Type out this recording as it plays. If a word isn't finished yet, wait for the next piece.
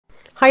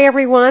Hi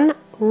everyone,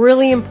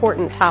 really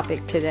important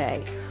topic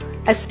today,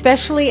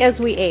 especially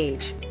as we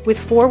age. With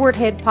forward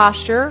head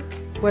posture,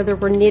 whether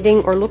we're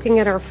knitting or looking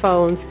at our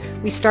phones,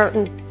 we start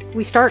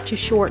to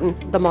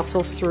shorten the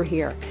muscles through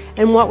here.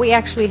 And what we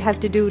actually have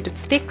to do to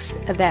fix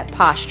that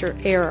posture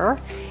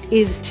error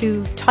is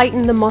to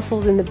tighten the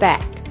muscles in the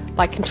back.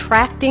 By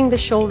contracting the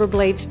shoulder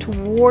blades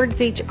towards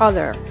each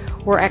other,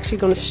 we're actually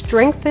going to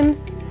strengthen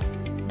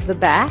the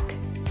back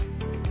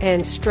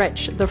and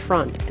stretch the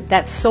front.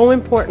 That's so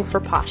important for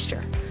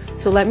posture.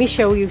 So let me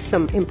show you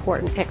some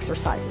important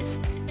exercises.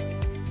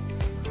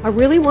 I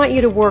really want you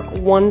to work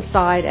one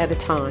side at a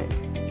time.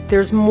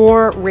 There's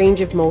more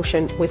range of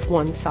motion with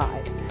one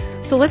side.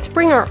 So let's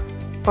bring our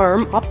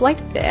arm up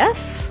like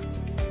this.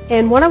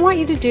 And what I want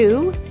you to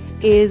do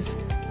is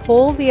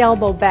pull the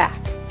elbow back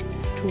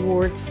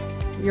towards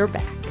your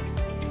back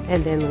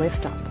and then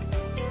lift up.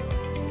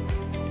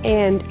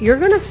 And you're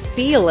going to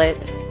feel it.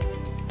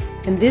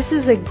 And this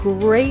is a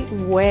great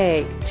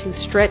way to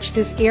stretch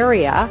this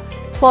area.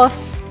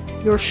 Plus,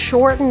 you're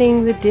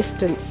shortening the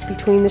distance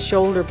between the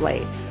shoulder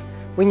blades.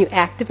 When you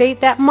activate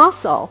that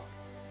muscle,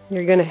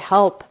 you're going to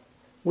help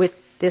with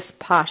this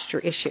posture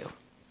issue.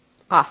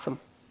 Awesome.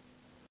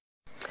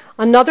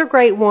 Another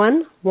great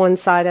one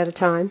side at a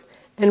time.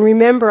 And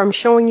remember, I'm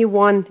showing you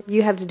one,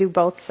 you have to do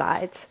both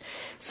sides.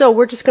 So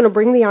we're just going to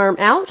bring the arm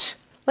out.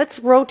 Let's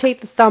rotate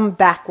the thumb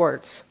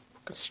backwards.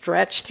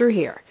 Stretch through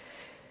here.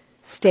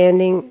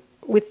 Standing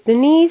with the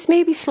knees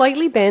maybe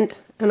slightly bent,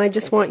 and I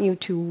just want you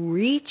to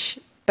reach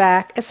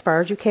back as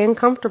far as you can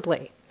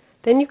comfortably.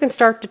 Then you can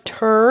start to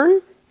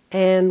turn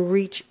and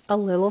reach a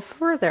little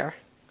further.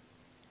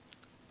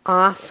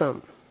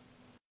 Awesome.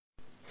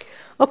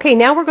 Okay,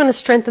 now we're going to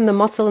strengthen the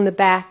muscle in the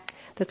back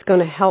that's going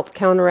to help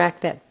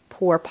counteract that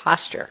poor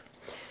posture.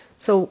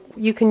 So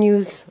you can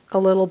use a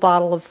little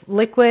bottle of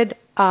liquid,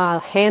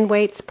 hand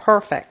weights,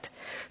 perfect.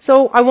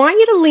 So I want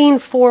you to lean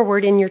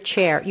forward in your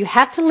chair. You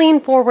have to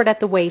lean forward at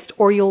the waist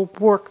or you'll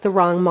work the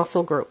wrong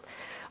muscle group.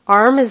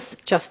 Arm is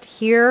just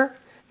here,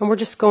 and we're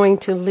just going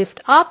to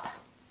lift up.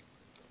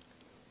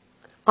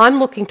 I'm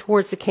looking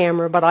towards the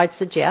camera, but I'd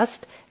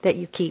suggest that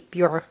you keep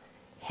your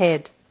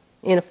head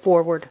in a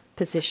forward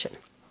position.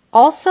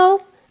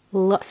 Also,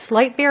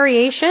 slight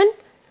variation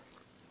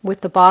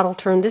with the bottle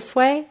turned this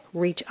way.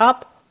 Reach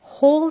up,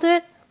 hold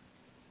it.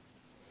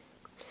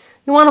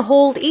 You want to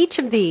hold each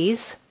of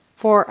these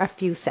for a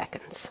few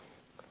seconds.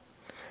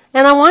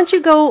 And I want you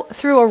to go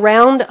through a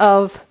round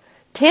of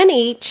 10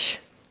 each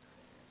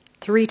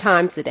 3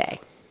 times a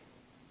day.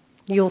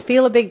 You'll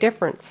feel a big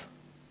difference.